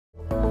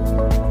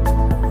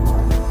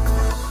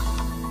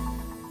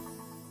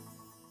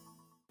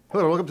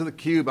Hello, welcome to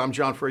theCUBE. I'm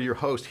John Furrier, your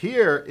host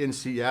here in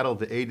Seattle,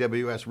 the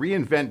AWS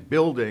reInvent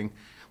building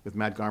with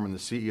Matt Garman, the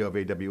CEO of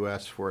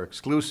AWS, for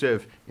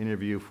exclusive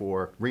interview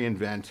for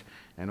reInvent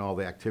and all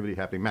the activity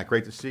happening. Matt,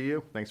 great to see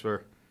you. Thanks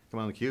for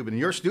coming on theCUBE. In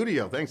your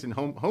studio, thanks, and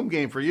home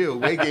game for you,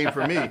 away game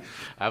for me.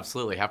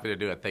 Absolutely, happy to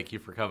do it. Thank you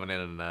for coming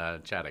in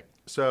and chatting.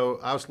 So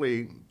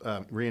obviously,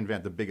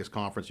 reInvent, the biggest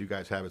conference you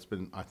guys have, it's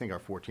been, I think, our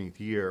 14th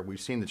year. We've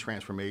seen the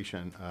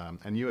transformation,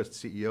 and you as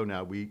the CEO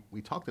now, we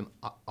talked in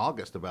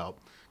August about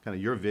kind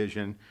of your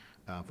vision.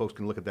 Folks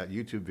can look at that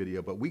YouTube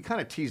video, but we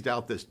kind of teased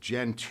out this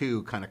Gen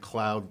 2 kind of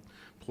cloud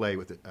play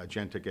with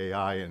agentic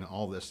AI and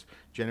all this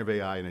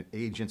generative AI and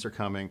agents are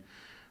coming.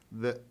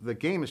 The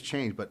game has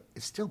changed, but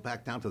it's still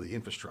back down to the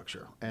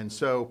infrastructure. And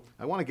so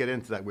I want to get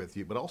into that with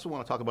you, but also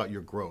want to talk about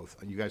your growth.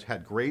 You guys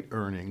had great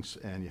earnings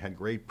and you had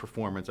great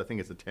performance. I think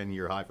it's a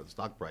 10-year high for the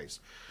stock price.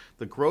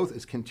 The growth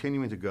is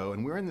continuing to go,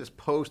 and we're in this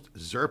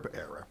post-ZERP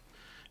era.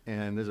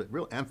 And there's a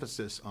real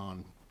emphasis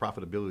on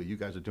profitability. You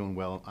guys are doing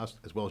well, us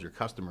as well as your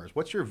customers.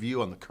 What's your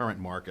view on the current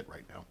market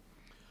right now?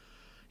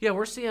 Yeah,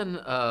 we're seeing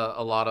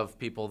a lot of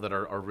people that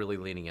are really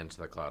leaning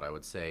into the cloud, I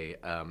would say.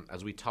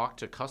 As we talk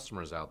to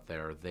customers out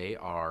there, they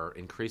are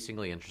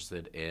increasingly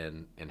interested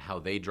in how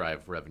they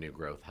drive revenue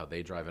growth, how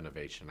they drive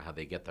innovation, how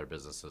they get their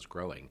businesses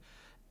growing.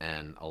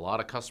 And a lot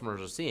of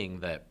customers are seeing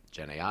that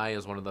Gen AI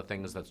is one of the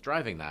things that's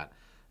driving that.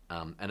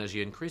 And as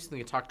you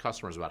increasingly talk to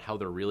customers about how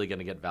they're really going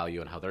to get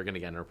value and how they're going to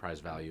get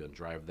enterprise value and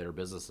drive their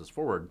businesses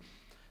forward,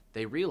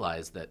 they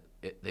realize that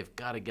they've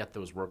got to get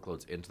those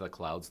workloads into the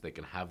cloud so they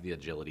can have the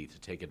agility to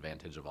take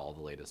advantage of all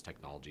the latest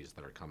technologies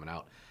that are coming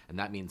out. And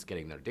that means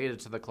getting their data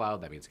to the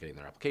cloud, that means getting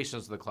their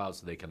applications to the cloud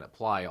so they can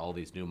apply all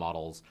these new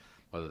models,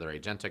 whether they're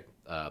agentic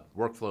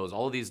workflows,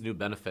 all of these new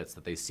benefits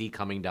that they see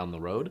coming down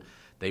the road.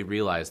 They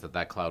realize that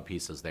that cloud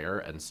piece is there.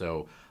 And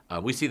so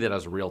we see that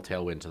as a real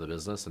tailwind to the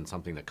business and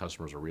something that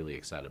customers are really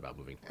excited about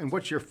moving forward. And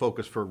what's your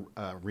focus for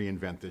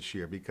reInvent this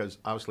year? Because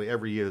obviously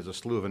every year there's a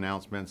slew of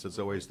announcements. It's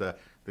always the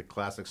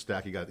classic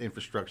stack. You got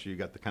infrastructure, you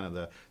got the kind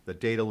of the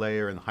data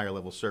layer and the higher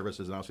level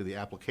services, and obviously the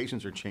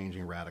applications are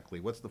changing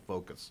radically. What's the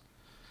focus?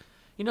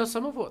 You know,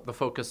 some of what the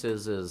focus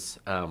is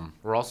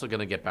we're also going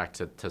to get back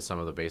to some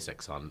of the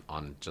basics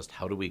on just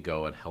how do we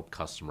go and help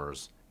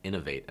customers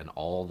innovate in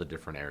all the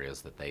different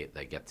areas that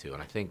they get to.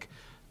 And I think,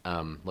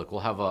 look,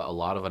 we'll have a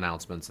lot of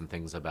announcements and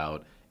things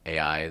about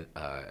AI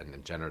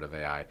and generative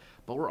AI,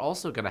 but we're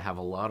also going to have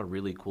a lot of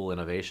really cool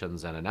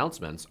innovations and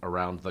announcements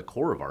around the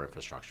core of our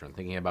infrastructure and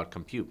thinking about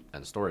compute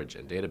and storage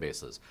and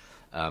databases.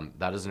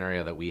 That is an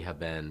area that we have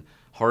been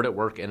hard at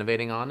work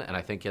innovating on, and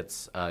I think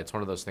it's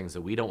one of those things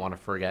that we don't want to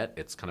forget.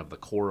 It's kind of the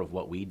core of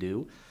what we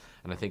do,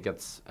 and I think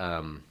it's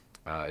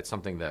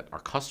something that our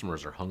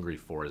customers are hungry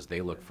for as they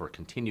look for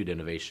continued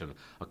innovation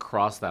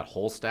across that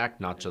whole stack,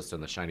 not just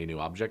in the shiny new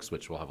objects,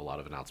 which we'll have a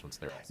lot of announcements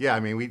there. Yeah, I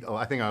mean,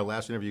 I think our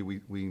last interview,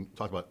 we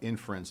talked about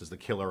inference as the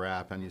killer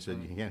app, and you said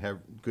you can't have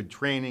good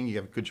training, you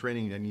have good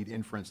training, you need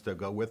inference to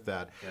go with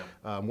that.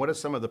 Yeah. What are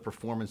some of the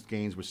performance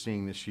gains we're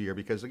seeing this year?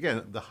 Because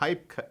again, the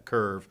hype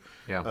curve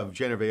of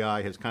generative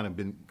AI has kind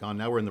of gone,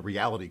 now we're in the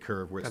reality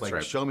curve where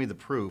it's show me the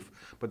proof,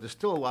 but there's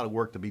still a lot of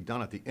work to be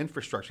done at the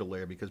infrastructure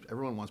layer because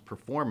everyone wants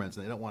performance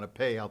and they don't want to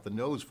pay out the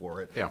nose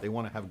for it. Yeah. They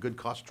want to have good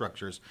cost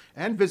structures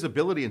and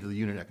visibility into the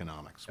unit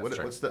economics.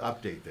 What's the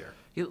update there?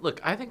 Look,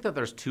 I think that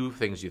there's two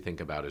things you think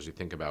about as you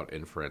think about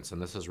inference,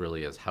 and this is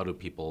really how do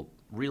people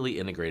really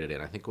integrate it in.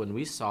 I think when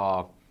we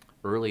saw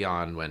early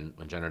on when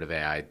generative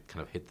AI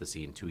kind of hit the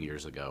scene 2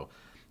 years ago,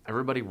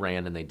 everybody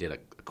ran and they did a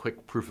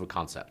quick proof of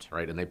concept,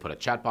 right? And they put a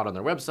chatbot on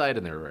their website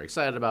and they were very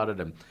excited about it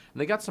and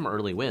they got some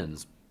early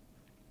wins.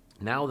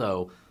 Now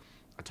though,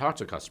 I talk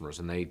to customers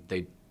and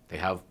they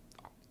have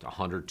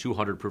 100,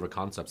 200 proof of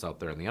concepts out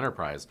there in the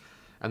enterprise,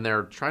 and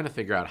they're trying to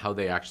figure out how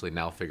they actually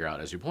now figure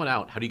out, as you point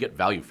out, how do you get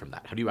value from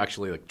that? How do you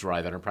actually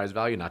drive enterprise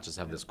value, not just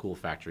have this cool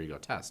factory go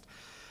test?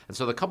 And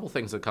so the couple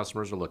things that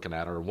customers are looking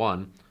at are,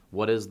 one,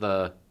 what is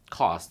the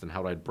cost and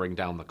how do I bring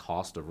down the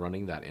cost of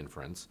running that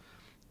inference?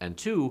 And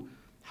two,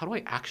 how do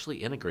I actually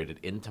integrate it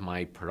into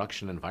my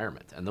production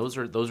environment? And those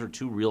are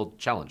two real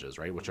challenges,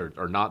 right, which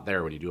are not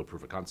there when you do a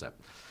proof of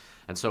concept.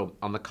 And so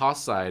on the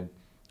cost side,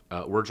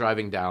 we're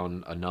driving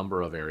down a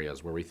number of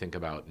areas where we think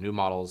about new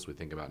models, we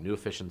think about new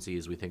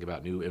efficiencies, we think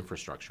about new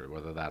infrastructure,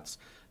 whether that's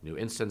new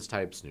instance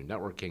types, new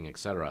networking, et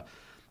cetera.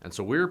 And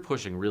so we're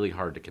pushing really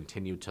hard to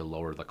continue to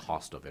lower the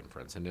cost of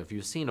inference. And if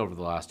you've seen over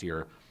the last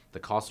year, the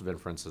cost of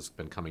inference has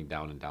been coming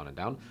down and down and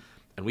down.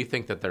 And we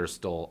think that there's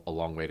still a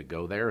long way to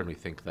go there. And we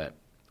think that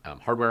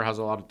hardware has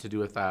a lot to do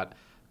with that.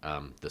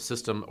 The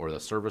system or the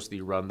service that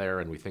you run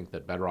there, and we think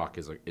that Bedrock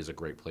is a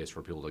great place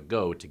for people to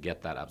go to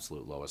get that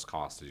absolute lowest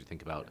cost as you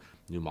think about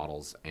new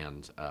models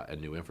and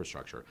new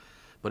infrastructure.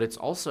 But it's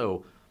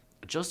also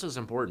just as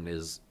important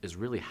is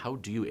really how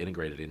do you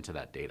integrate it into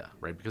that data,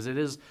 right?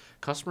 Because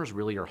customers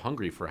really are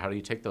hungry for how do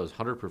you take those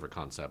 100 proof of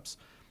concepts,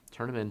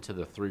 turn them into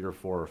the 3 or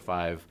 4 or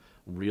 5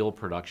 real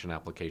production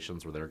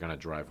applications where they're going to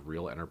drive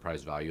real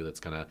enterprise value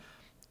that's going to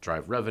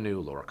drive revenue,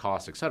 lower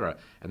costs, et cetera.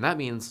 And that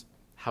means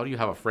how do you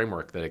have a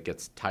framework that it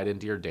gets tied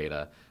into your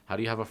data? How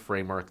do you have a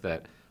framework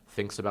that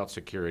thinks about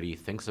security,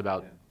 thinks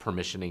about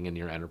permissioning in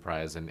your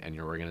enterprise and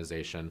your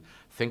organization,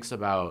 thinks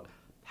about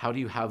how do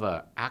you have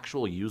a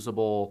actual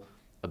usable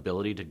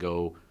ability to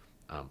go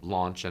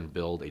launch and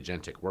build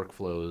agentic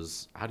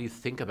workflows. How do you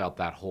think about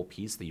that whole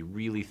piece that you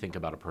really think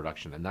about a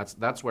production? And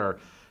that's where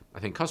I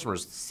think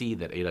customers see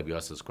that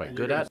AWS is quite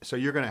good at. So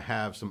you're going to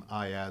have some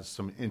IaaS,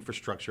 some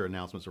infrastructure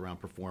announcements around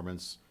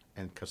performance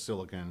and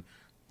silicon,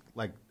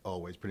 like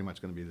always, pretty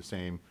much going to be the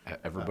same.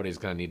 Everybody's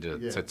going to need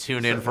to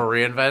tune in for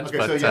reInvent, okay,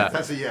 but so yes,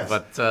 that's a yes.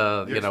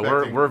 But you know,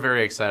 we're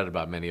very excited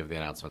about many of the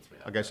announcements.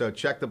 Okay, so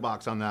check the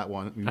box on that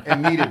one,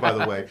 and needed, by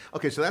the way.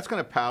 Okay, so that's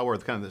going to power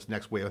kind of this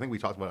next wave. I think we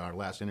talked about it in our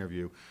last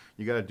interview.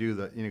 You got to do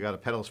got to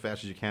pedal as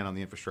fast as you can on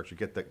the infrastructure,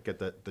 get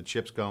the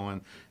chips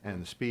going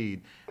and the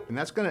speed, and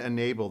that's going to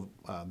enable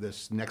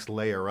this next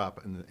layer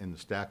up in the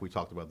stack we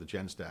talked about, the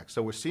Gen stack.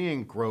 So we're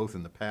seeing growth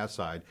in the PaaS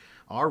side.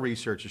 Our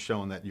research has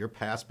shown that your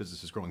PaaS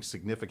business is growing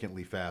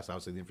significantly fast.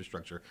 Obviously, the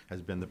infrastructure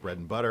has been the bread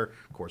and butter,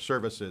 core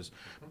services.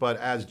 But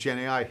as Gen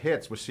AI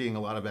hits, we're seeing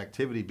a lot of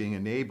activity being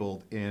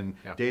enabled in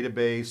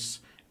database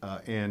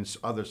and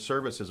other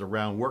services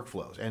around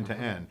workflows, end to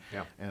end.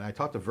 And I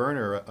talked to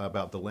Werner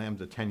about the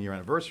Lambda 10-year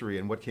anniversary,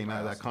 and what came out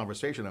of that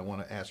conversation I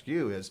want to ask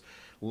you is,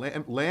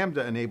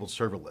 Lambda enabled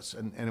serverless,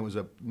 and it was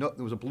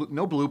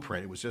no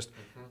blueprint. It was just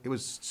it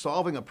was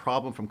solving a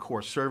problem from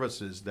core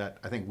services that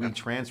I think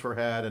WeTransfer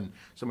had and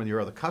some of your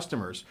other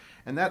customers,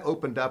 and that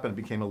opened up and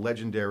became a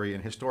legendary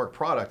and historic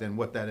product. And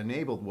what that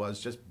enabled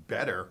was just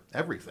better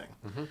everything.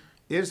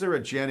 Is there a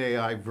Gen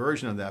AI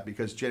version of that?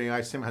 Because Gen AI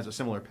has a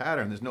similar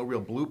pattern. There's no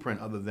real blueprint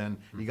other than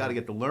you got to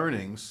get the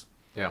learnings.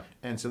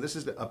 And so this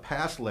is a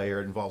PaaS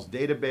layer. It involves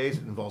database.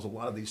 It involves a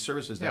lot of these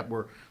services that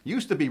were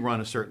used to be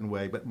run a certain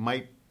way, but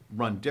might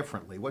run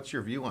differently. What's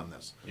your view on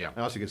this? And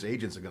also because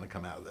agents are going to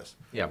come out of this.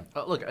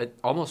 Look,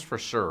 almost for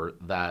sure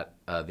that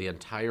the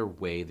entire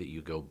way that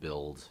you go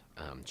build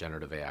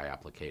generative AI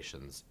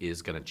applications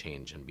is going to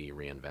change and be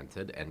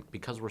reinvented. And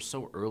because we're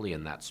so early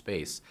in that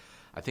space,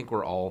 I think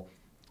we're all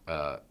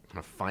kind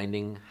of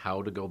finding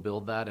how to go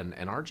build that.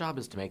 And our job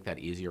is to make that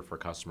easier for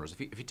customers.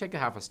 If you take a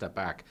half a step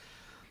back,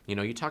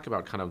 you talk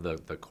about kind of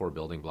the core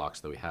building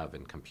blocks that we have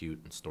in compute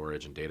and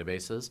storage and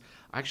databases.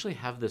 I actually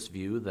have this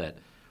view that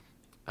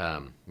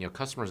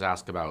customers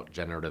ask about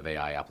generative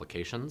AI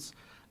applications.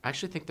 I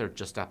actually think they're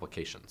just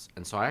applications.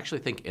 And so I actually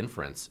think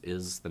inference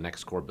is the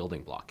next core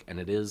building block. And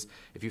it is,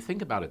 if you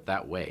think about it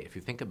that way, if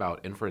you think about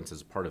inference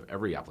as part of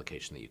every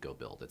application that you go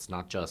build, it's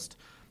not just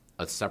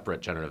a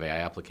separate generative AI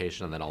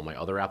application and then all my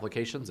other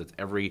applications.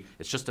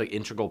 It's just an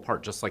integral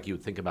part, just like you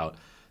would think about,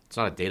 it's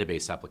not a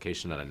database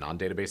application and a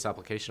non-database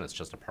application, it's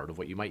just a part of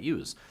what you might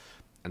use.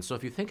 And so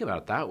if you think about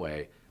it that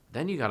way,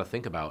 then you got to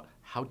think about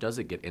how does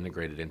it get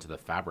integrated into the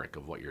fabric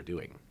of what you're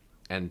doing.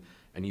 And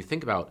you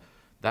think about,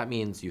 that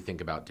means you think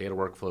about data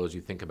workflows,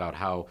 you think about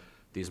how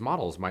these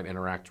models might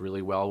interact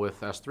really well with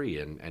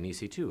S3 and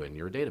EC2 and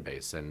your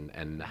database,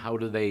 and how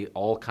do they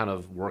all kind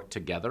of work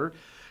together.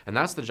 And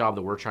that's the job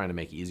that we're trying to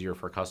make easier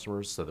for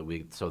customers so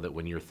that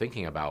when you're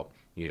thinking about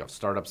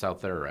startups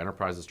out there or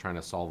enterprises trying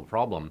to solve a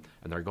problem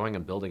and they're going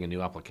and building a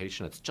new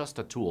application, it's just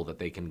a tool that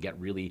they can get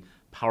really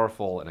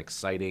powerful and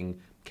exciting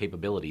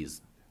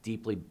capabilities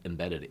deeply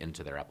embedded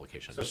into their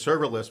application. So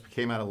serverless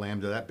came out of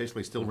Lambda. That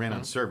basically still ran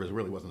on servers. It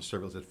really wasn't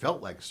serverless. It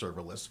felt like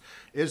serverless.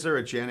 Is there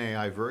a Gen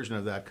AI version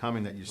of that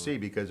coming that you see?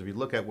 Because if you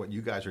look at what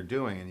you guys are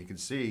doing, and you can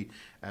see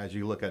as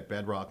you look at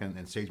Bedrock and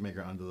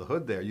SageMaker under the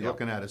hood there, you're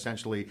looking at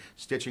essentially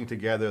stitching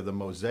together the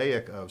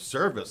mosaic of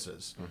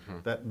services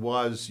that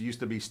used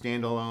to be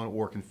standalone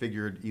or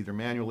configured either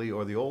manually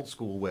or the old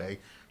school way.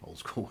 Old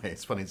school way,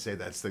 it's funny to say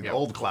that's the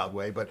old cloud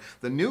way, but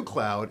the new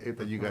cloud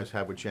that you guys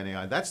have with Gen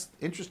AI, that's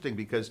interesting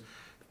because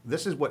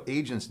this is what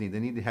agents need. They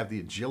need to have the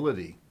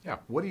agility.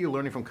 What are you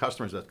learning from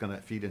customers that's going to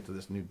feed into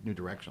this new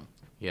direction?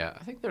 I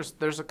think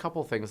there's a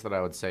couple things that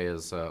I would say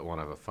is one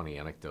of a funny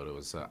anecdote. It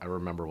was I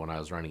remember when I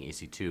was running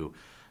EC2,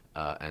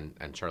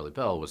 and Charlie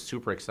Bell was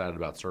super excited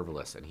about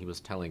serverless, and he was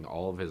telling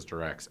all of his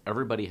directs,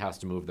 everybody has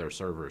to move their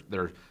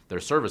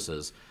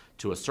services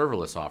to a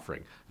serverless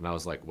offering. And I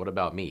was like, what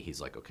about me? He's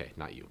like, okay,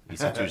 not you.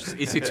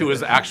 EC2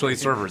 is actually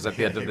servers at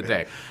the end of the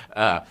day.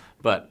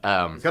 But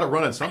it's got to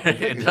run on something.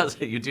 It does.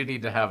 You do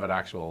need to have an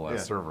actual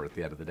server at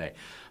the end of the day.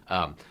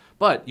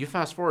 But you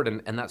fast forward,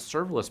 and that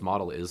serverless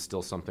model is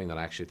still something that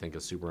I actually think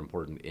is super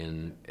important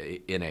in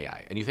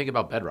AI. And you think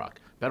about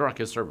Bedrock.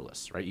 Bedrock is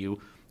serverless, right? You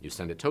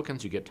send it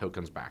tokens, you get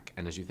tokens back.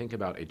 And as you think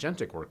about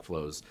agentic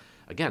workflows,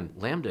 again,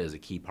 Lambda is a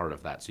key part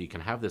of that. So you can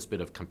have this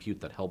bit of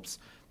compute that helps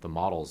the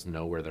models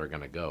know where they're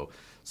going to go.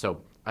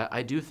 So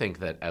I do think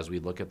that as we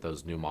look at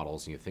those new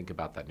models and you think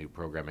about that new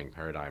programming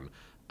paradigm,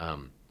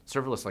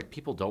 serverless, like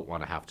people don't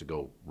want to have to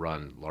go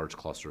run large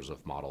clusters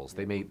of models.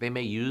 They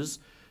may use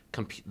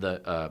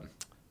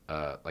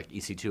like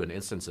EC2 and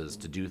instances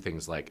to do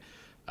things like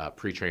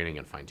pre-training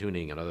and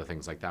fine-tuning and other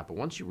things like that. But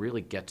once you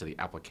really get to the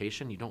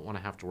application, you don't want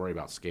to have to worry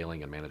about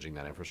scaling and managing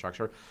that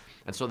infrastructure.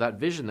 And so that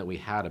vision that we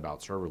had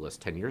about serverless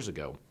 10 years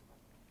ago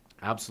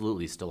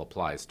absolutely still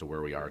applies to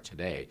where we are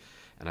today.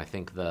 And I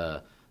think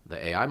the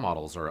the AI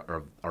models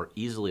are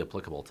easily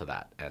applicable to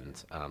that,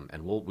 and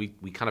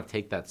we kind of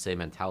take that same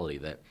mentality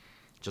that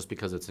just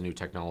because it's a new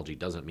technology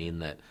doesn't mean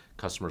that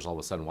customers all of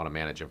a sudden want to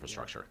manage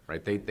infrastructure,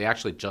 right? They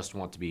actually just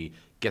want to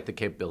get the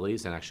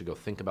capabilities and actually go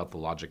think about the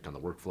logic and the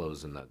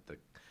workflows and the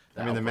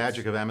I mean, the outputs.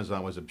 magic of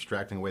Amazon was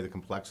abstracting away the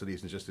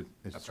complexities and just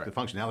That's right. the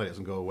functionality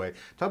doesn't go away.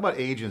 Talk about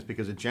agents,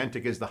 because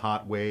agentic is the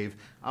hot wave.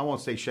 I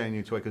won't say shiny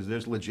new toy because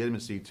there's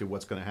legitimacy to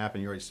what's going to happen.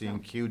 You're already seeing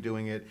Q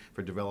doing it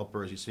for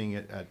developers. You're seeing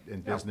it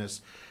in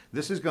business.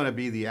 This is going to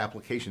be the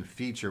application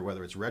feature,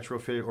 whether it's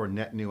retrofitted or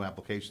net new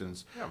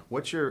applications. Yeah.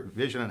 What's your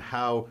vision on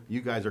how you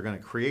guys are going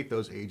to create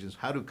those agents?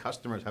 How do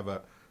customers have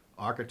a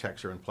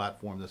architecture and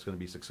platform that's going to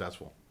be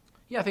successful?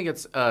 Yeah, I think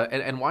it's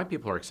and why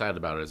people are excited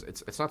about it is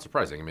it's not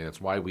surprising. I mean, it's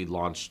why we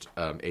launched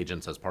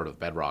agents as part of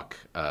Bedrock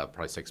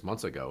probably 6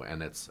 months ago.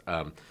 And it's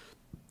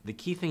the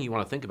key thing you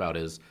want to think about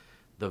is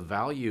the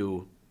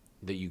value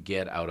that you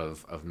get out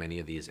of many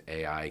of these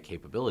AI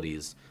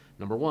capabilities.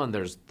 Number one,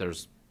 there's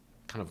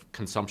kind of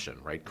consumption,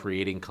 right?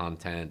 Creating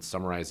content,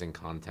 summarizing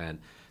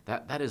content.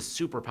 That is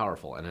super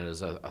powerful, and it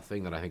is a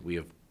thing that I think we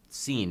have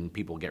seen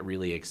people get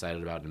really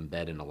excited about and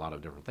embed in a lot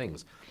of different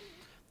things.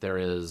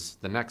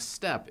 The next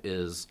step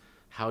is,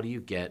 how do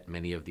you get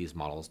many of these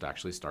models to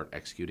actually start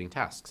executing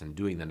tasks and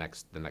doing the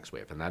next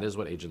wave? And that is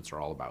what agents are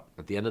all about.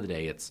 At the end of the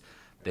day,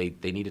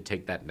 they need to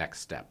take that next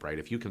step, right?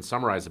 If you can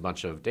summarize a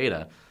bunch of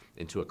data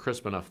into a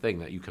crisp enough thing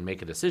that you can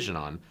make a decision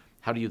on,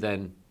 how do you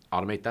then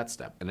automate that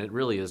step? And it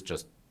really is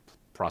just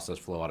process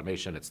flow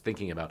automation. It's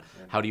thinking about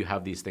how do you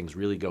have these things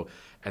really go.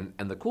 And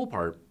the cool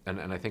part,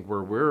 and I think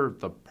we're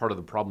the part of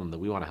the problem that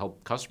we want to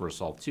help customers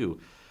solve too,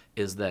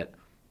 is that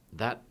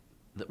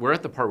we're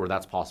at the part where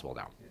that's possible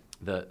now.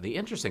 The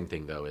interesting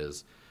thing, though,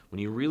 is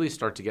when you really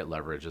start to get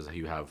leverage is that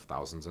you have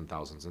thousands and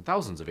thousands and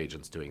thousands of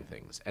agents doing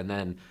things. And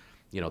then,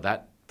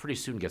 that pretty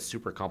soon gets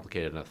super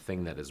complicated and a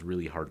thing that is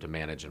really hard to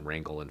manage and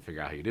wrangle and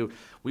figure out how you do.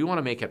 We want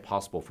to make it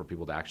possible for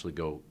people to actually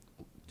go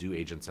do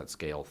agents at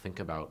scale, think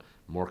about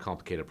more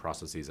complicated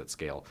processes at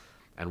scale,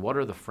 and what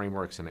are the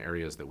frameworks and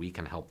areas that we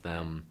can help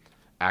them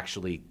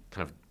actually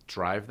kind of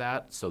drive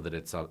that so that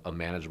it's a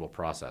manageable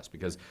process.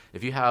 Because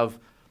if you have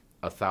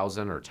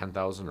 1,000 or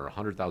 10,000 or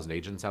 100,000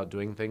 agents out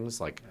doing things,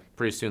 like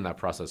pretty soon that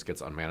process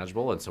gets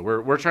unmanageable. And so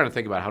we're trying to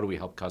think about how do we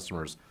help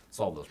customers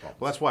solve those problems.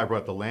 Well, that's why I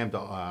brought the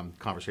Lambda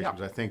conversation,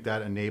 because I think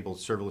that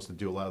enables serverless to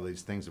do a lot of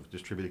these things of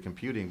distributed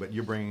computing. But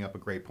you're bringing up a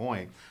great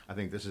point. I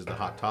think this is the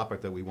hot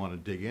topic that we want to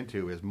dig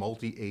into, is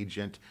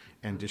multi-agent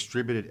and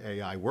distributed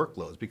AI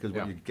workloads. Because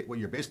what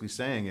you're basically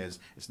saying is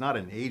it's not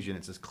an agent,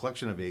 it's this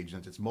collection of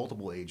agents, it's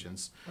multiple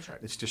agents. That's right.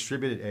 It's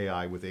distributed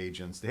AI with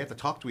agents. They have to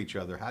talk to each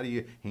other. How do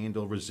you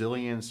handle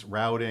resilience,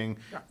 routing?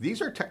 Yeah.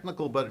 These are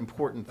technical but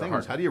important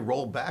things. How do you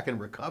roll back and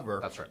recover?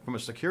 That's right. From a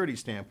security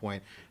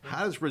standpoint?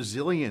 How does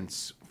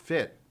resilience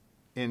fit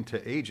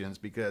into agents,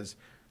 because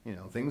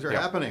things are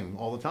happening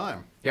all the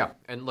time. Yeah,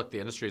 and look, the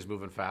industry is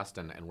moving fast,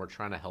 and we're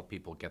trying to help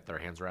people get their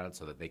hands around it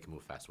so that they can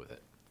move fast with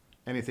it.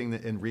 Anything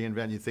that in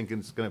reInvent you think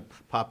is going to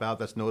pop out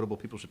that's notable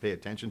people should pay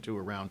attention to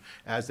around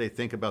as they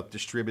think about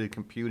distributed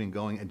computing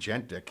going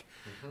agentic?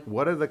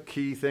 What are the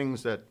key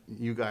things that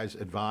you guys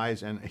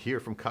advise and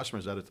hear from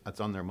customers that's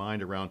on their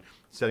mind around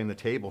setting the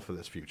table for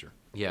this future?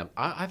 Yeah,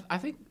 I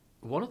think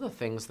one of the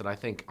things that I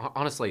think,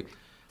 honestly,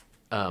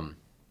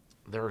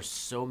 there are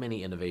so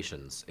many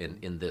innovations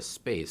in this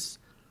space.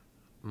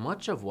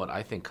 Much of what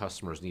I think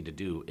customers need to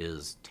do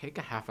is take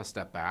a half a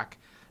step back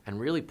and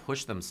really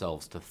push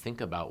themselves to think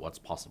about what's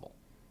possible.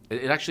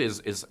 It actually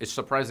is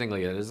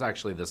surprisingly, it is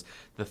actually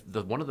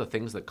one of the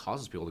things that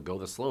causes people to go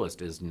the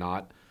slowest is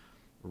not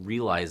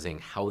realizing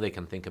how they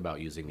can think about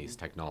using these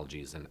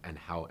technologies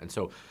and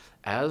so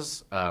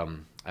as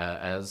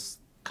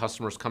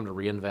customers come to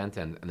reInvent,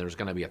 and there's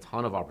going to be a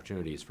ton of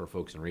opportunities for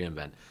folks in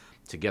reInvent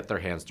to get their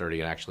hands dirty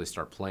and actually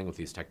start playing with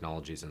these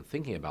technologies and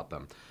thinking about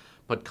them.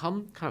 But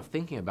come kind of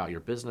thinking about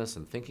your business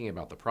and thinking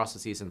about the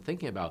processes and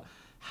thinking about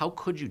how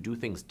could you do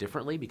things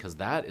differently, because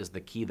that is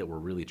the key that we're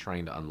really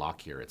trying to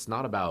unlock here. It's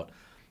not about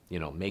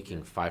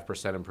making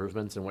 5%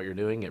 improvements in what you're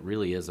doing. It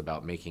really is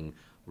about making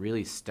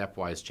really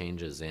stepwise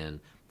changes in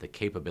the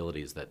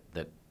capabilities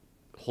that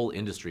whole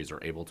industries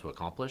are able to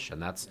accomplish,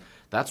 and that's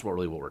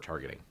really what we're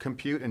targeting.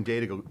 Compute and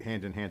data go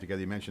hand in hand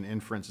together. You mentioned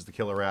inference is the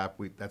killer app.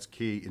 That's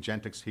key.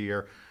 Agentic's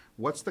here.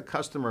 What's the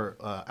customer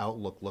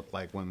outlook look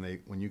like when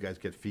you guys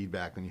get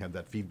feedback, when you have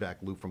that feedback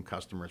loop from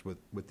customers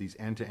with these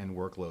end-to-end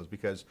workloads?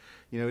 Because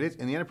it is,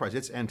 in the enterprise,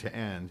 it's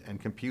end-to-end,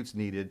 and compute's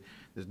needed.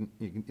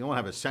 You don't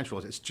have a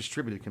centralized, it's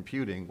distributed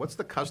computing. What's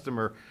the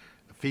customer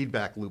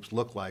feedback loops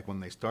look like when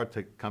they start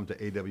to come to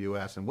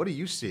AWS, and what are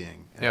you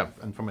seeing?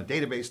 And from a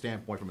database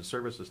standpoint, from a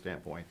services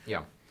standpoint?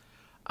 Yeah.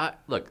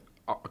 Look,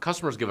 our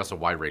customers give us a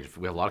wide range.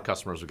 We have a lot of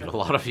customers, we get a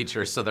lot of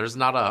features, so there's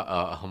not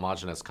a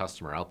homogeneous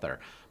customer out there.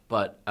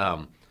 But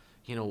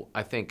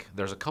I think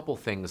there's a couple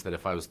things that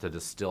if I was to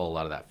distill a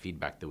lot of that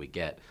feedback that we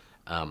get,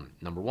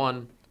 number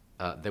one,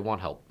 they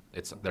want help.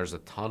 There's a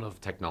ton of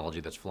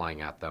technology that's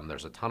flying at them.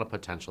 There's a ton of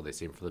potential they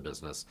see for the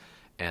business,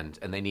 and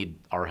they need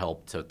our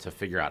help to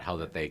figure out how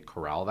that they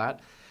corral that.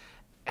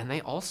 And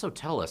they also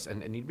tell us,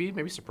 and you'd be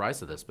maybe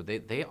surprised at this, but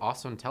they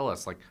often tell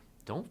us, like,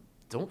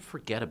 don't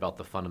forget about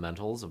the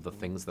fundamentals of the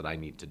things that I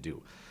need to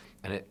do.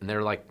 And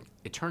they're like,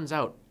 it turns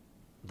out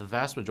the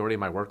vast majority of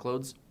my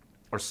workloads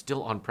are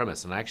still on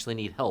premise, and I actually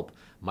need help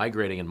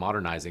migrating and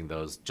modernizing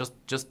those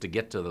just to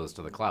get to those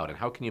to the cloud. And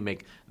how can you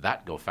make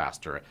that go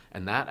faster?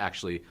 And that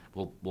actually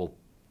will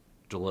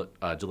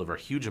deliver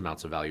huge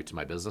amounts of value to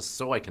my business,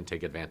 so I can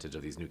take advantage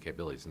of these new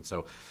capabilities. And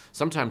so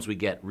sometimes we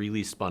get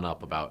really spun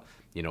up about,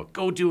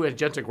 go do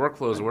agentic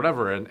workflows or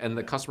whatever, and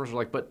the customers are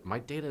like, but my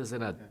data is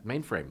in a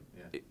mainframe,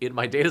 in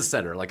my data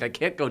center. Like, I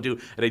can't go do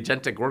an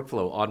agentic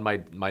workflow on my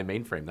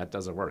mainframe. That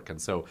doesn't work.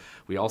 And so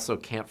we also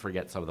can't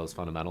forget some of those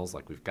fundamentals.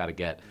 Like, we've got to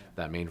get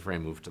that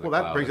mainframe moved to the cloud.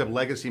 Well, that brings up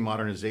legacy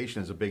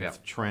modernization is a big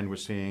trend we're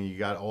seeing. You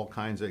got all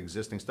kinds of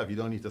existing stuff. You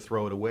don't need to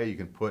throw it away. You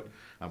can put,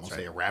 I won't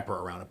say a wrapper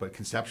around it, but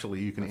conceptually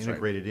you can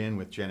integrate it in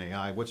with Gen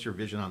AI. What's your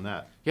vision on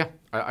that? Yeah,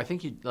 I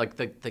think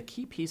the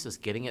key piece is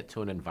getting it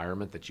to an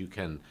environment that you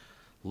can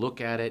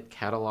look at it,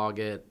 catalog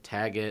it,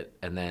 tag it,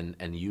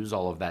 and use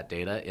all of that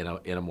data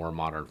in a more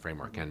modern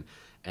framework.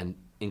 And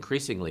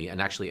increasingly,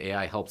 and actually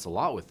AI helps a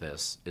lot with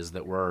this, is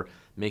that we're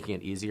making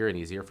it easier and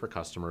easier for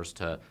customers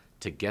to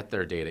get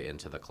their data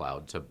into the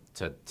cloud,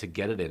 to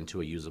get it into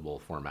a usable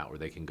format where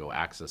they can go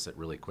access it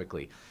really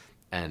quickly.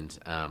 And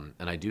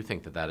I do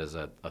think that is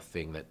a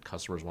thing that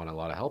customers want a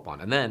lot of help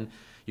on. And then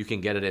you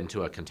can get it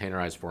into a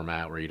containerized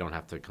format where you don't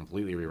have to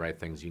completely rewrite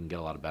things. You can get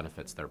a lot of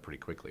benefits there pretty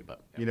quickly.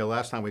 But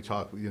last time we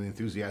talked, the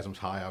enthusiasm's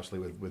high, obviously,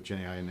 with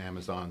Gen AI and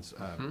Amazon's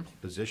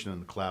position in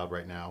the cloud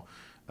right now.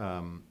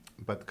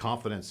 But the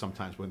confidence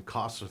sometimes when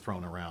costs are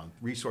thrown around.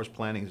 Resource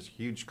planning is a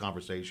huge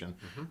conversation.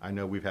 I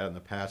know we've had it in the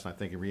past, and I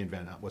think in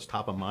reInvent, what's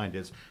top of mind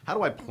is, how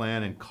do I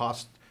plan and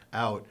cost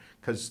out?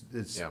 Because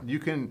you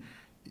can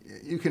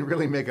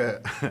really make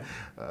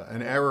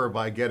an error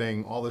by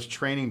getting all this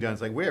training done.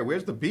 It's like,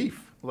 where's the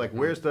beef? Like,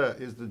 is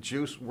the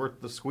juice worth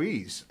the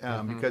squeeze?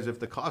 Because if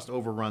the cost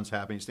overruns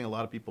happen, you're seeing a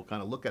lot of people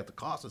kind of look at the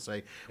cost and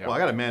say, well, I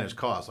got to manage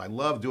costs. I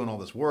love doing all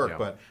this work,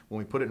 but when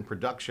we put it in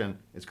production,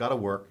 it's got to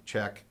work,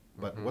 check.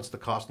 But what's the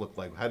cost look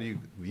like? How do you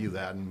view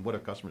that, and what are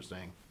customers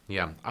saying?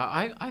 Yeah,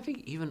 I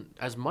think even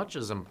as much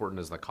as important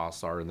as the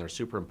costs are, and they're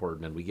super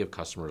important, and we give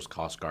customers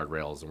cost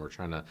guardrails, and we're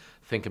trying to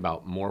think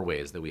about more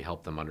ways that we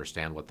help them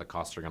understand what the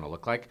costs are going to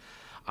look like.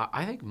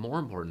 I think more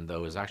important,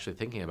 though, is actually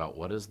thinking about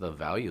what is the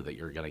value that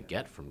you're going to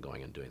get from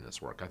going and doing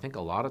this work. I think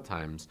a lot of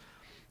times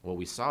what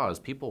we saw is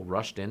people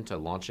rushed into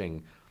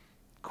launching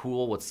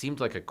what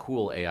seemed like a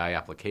cool AI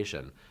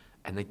application,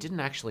 and they didn't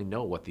actually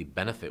know what the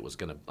benefit was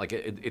going to, like,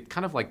 it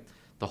kind of like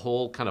the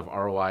whole kind of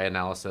ROI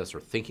analysis or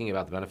thinking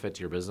about the benefit to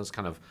your business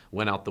kind of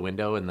went out the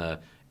window in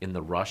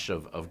the rush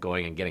of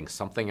going and getting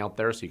something out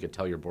there so you could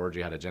tell your board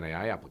you had a Gen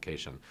AI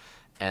application.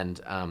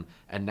 And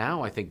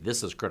now I think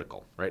this is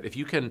critical, right? If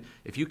you can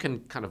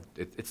kind of,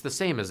 it's the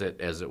same as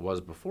it was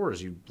before,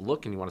 as you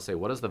look and you want to say,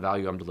 what is the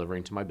value I'm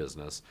delivering to my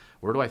business?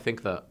 Where do I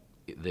think the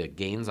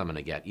gains I'm going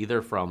to get,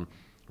 either from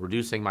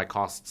reducing my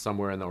costs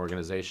somewhere in the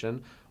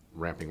organization,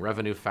 ramping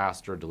revenue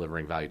faster,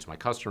 delivering value to my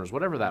customers,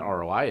 whatever that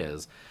ROI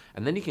is.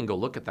 And then you can go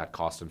look at that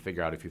cost and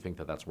figure out if you think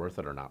that that's worth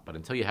it or not. But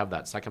until you have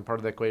that second part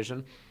of the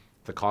equation,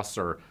 the costs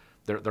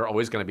they're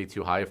always going to be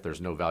too high if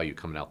there's no value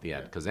coming out the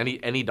end. Because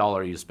any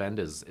dollar you spend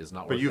is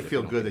not worth it. But you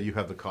feel good that you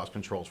have the cost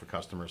controls for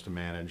customers to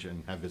manage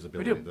and have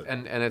visibility. We do.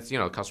 And it's,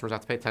 customers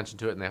have to pay attention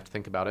to it and they have to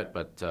think about it.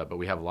 But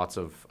we have lots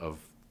of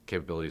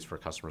capabilities for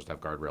customers to have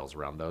guardrails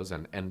around those.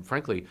 And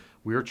frankly,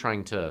 we're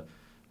trying to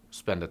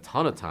spend a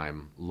ton of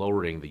time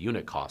lowering the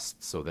unit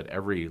costs so that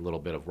every little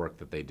bit of work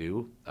that they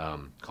do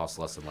costs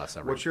less and less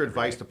What's your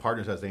advice to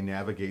partners as they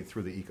navigate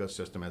through the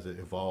ecosystem as it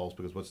evolves?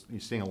 Because you're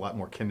seeing a lot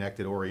more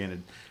connected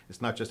oriented.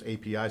 It's not just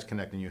APIs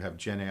connecting, you have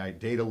Gen AI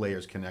data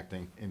layers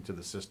connecting into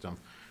the system.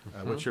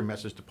 What's your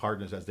message to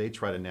partners as they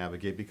try to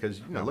navigate?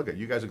 Because look at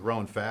you guys are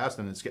growing fast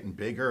and it's getting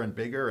bigger and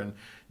bigger, and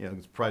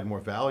it's providing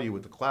more value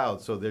with the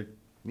cloud. So they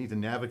need to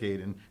navigate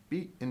and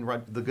be in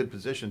the good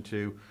position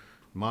to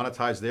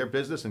monetize their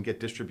business and get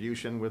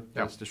distribution with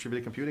this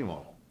distributed computing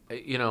model.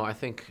 I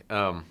think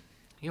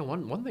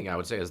one thing I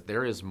would say is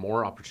there is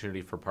more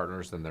opportunity for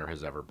partners than there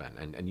has ever been,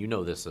 and you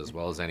know this as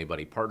well as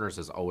anybody. Partners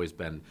has always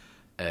been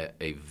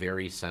a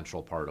very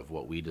central part of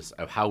what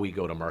of how we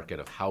go to market,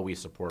 of how we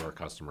support our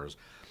customers.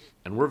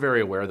 And we're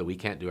very aware that we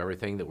can't do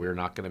everything, that we're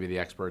not going to be the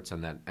experts,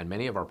 and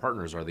many of our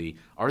partners are the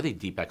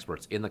deep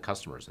experts in the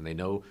customers, and they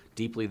know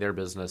deeply their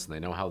business and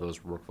they know how those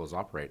workflows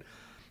operate.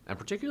 And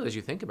particularly as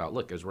you think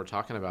about, as we're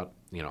talking about,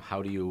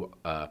 how do you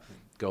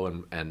go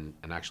and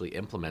actually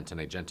implement an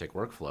agentic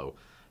workflow,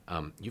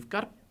 you've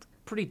got to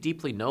pretty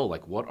deeply know,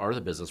 what are the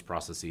business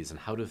processes and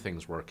how do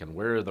things work and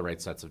where are the right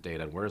sets of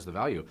data and where's the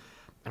value.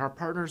 And our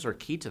partners are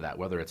key to that,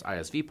 whether it's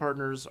ISV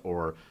partners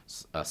or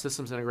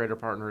systems integrator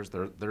partners.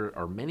 There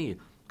are many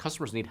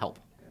customers need help.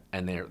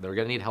 And they're going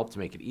to need help to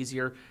make it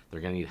easier.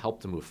 They're going to need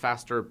help to move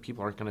faster.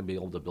 People aren't going to be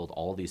able to build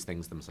all of these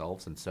things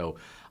themselves. And so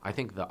I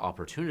think the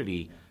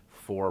opportunity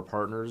for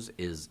partners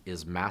is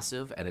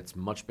massive, and it's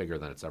much bigger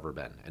than it's ever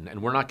been.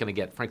 And we're not going to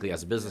get, frankly,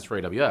 as a business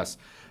for AWS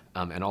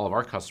and all of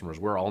our customers,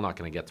 we're all not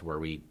going to get to where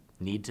we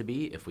need to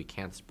be if we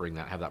can't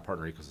have that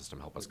partner ecosystem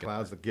help us get there.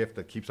 Cloud's the gift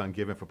that keeps on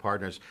giving for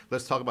partners.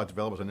 Let's talk about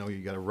developers. I know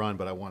you got to run,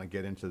 but I want to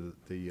get into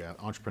the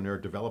entrepreneur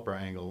developer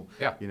angle.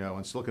 Yeah. You know,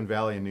 in Silicon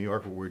Valley in New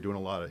York, where we're doing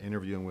a lot of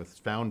interviewing with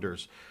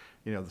founders,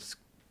 you know,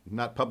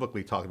 not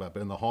publicly talked about,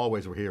 but in the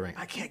hallways we're hearing,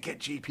 I can't get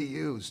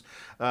GPUs.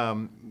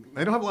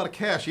 They don't have a lot of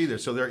cash either,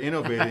 so they're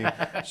innovating.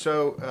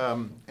 So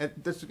and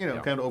this, you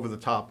know, kind of over the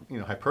top, you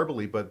know,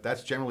 hyperbole, but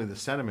that's generally the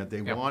sentiment.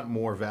 They want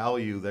more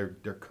value.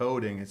 They're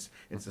coding. It's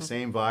the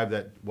same vibe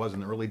that was in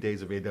the early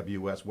days of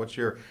AWS. What's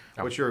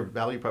your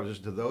value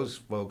proposition to those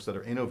folks that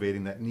are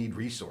innovating that need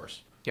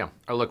resource? Yeah,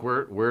 look,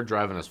 we're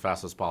driving as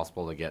fast as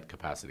possible to get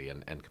capacity,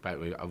 and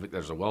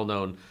there's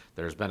a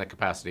there's been a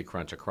capacity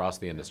crunch across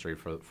the industry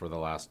for the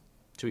last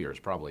 2 years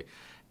probably,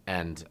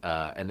 and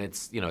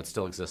it's, you know, it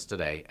still exists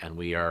today, and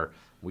we are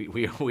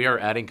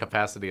adding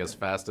capacity as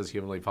fast as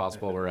humanly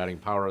possible. We're adding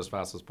power as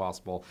fast as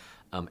possible,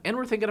 and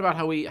we're thinking about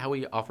how we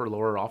offer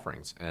lower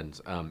offerings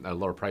and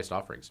lower priced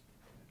offerings.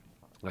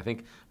 I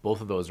think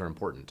both of those are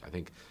important. I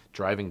think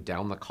driving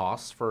down the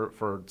costs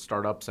for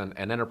startups and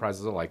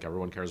enterprises alike,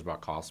 everyone cares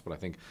about costs, but I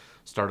think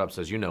startups,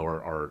 as you know,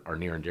 are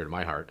near and dear to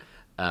my heart.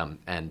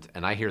 And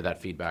I hear that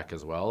feedback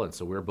as well. And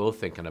so we're both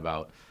thinking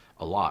about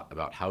a lot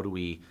about how do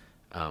we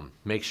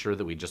make sure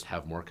that we just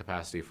have more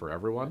capacity for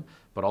everyone,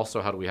 but also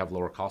how do we have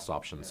lower cost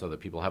options so that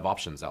people have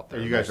options out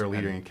there. You guys are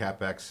leading in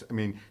CapEx. I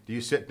mean, do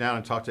you sit down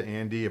and talk to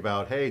Andy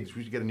about, hey,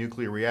 we should get a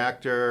nuclear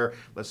reactor,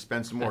 let's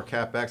spend some more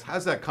CapEx?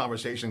 How's that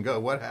conversation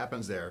go? What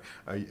happens there?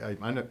 On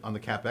the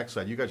CapEx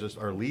side, you guys just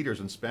are leaders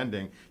in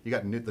spending. You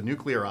got the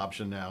nuclear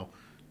option now.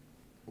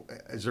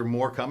 Is there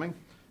more coming?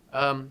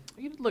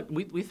 Look,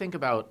 we think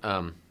about,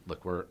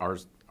 look,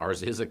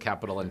 ours is a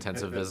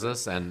capital-intensive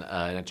business, and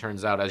it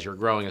turns out as you're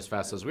growing as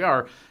fast as we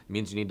are, it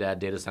means you need to add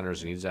data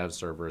centers, you need to have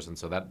servers, and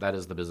so that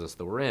is the business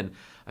that we're in.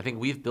 I think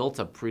we've built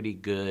a pretty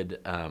good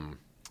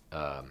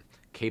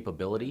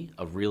capability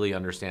of really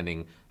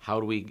understanding how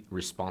do we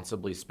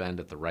responsibly spend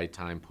at the right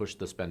time, push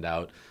the spend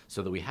out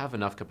so that we have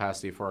enough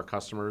capacity for our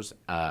customers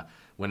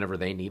whenever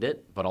they need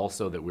it, but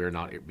also that we're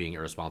not being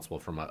irresponsible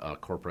from a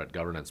corporate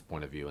governance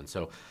point of view. And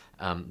so,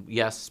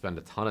 yes, spend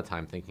a ton of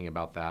time thinking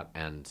about that,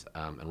 and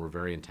we're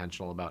very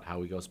intentional about how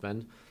we go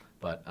spend.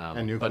 But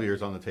and nuclear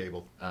is on the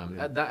table.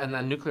 And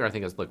then nuclear, I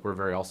think, is, look, we're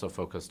very also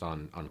focused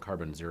on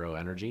carbon zero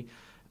energy,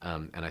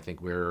 and I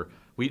think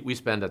we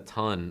spend a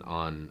ton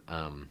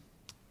on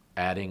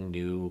adding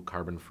new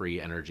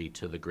carbon-free energy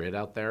to the grid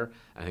out there.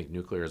 I think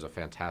nuclear is a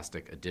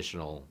fantastic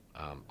additional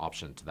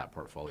option to that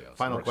portfolio. So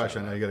Final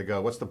question, now you got to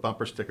go. What's the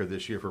bumper sticker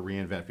this year for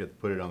reInvent? If you have to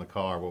put it on the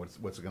car, what's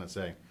it going to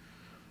say?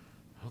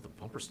 Oh, the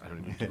bumper sticker.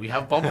 Do we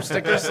have bumper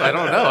stickers? I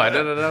don't know. I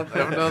don't know that we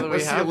have.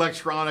 What's the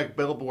electronic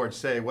billboard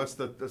say? What's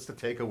the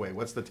takeaway?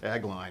 What's the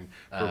tagline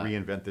for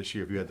reInvent this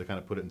year if you had to kind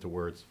of put it into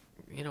words?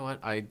 You know what?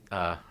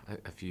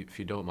 If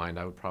you don't mind,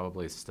 I would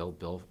probably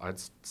I'd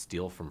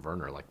steal from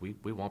Werner. Like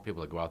we want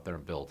people to go out there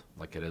and build.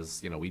 Like it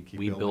is, you know, we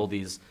build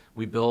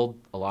we build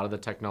a lot of the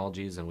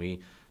technologies, and we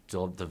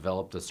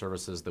develop the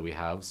services that we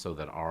have so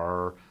that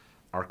our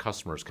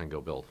customers can go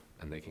build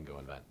and they can go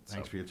invent.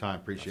 Thanks for your time.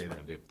 Appreciate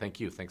it. Thank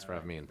you. Thanks for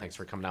having me, and thanks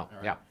for coming out.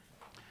 Yeah.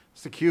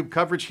 It's theCUBE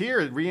coverage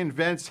here at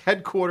reInvent's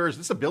headquarters.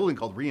 This is a building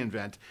called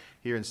reInvent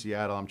here in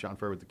Seattle. I'm John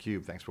Furrier with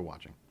theCUBE. Thanks for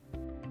watching.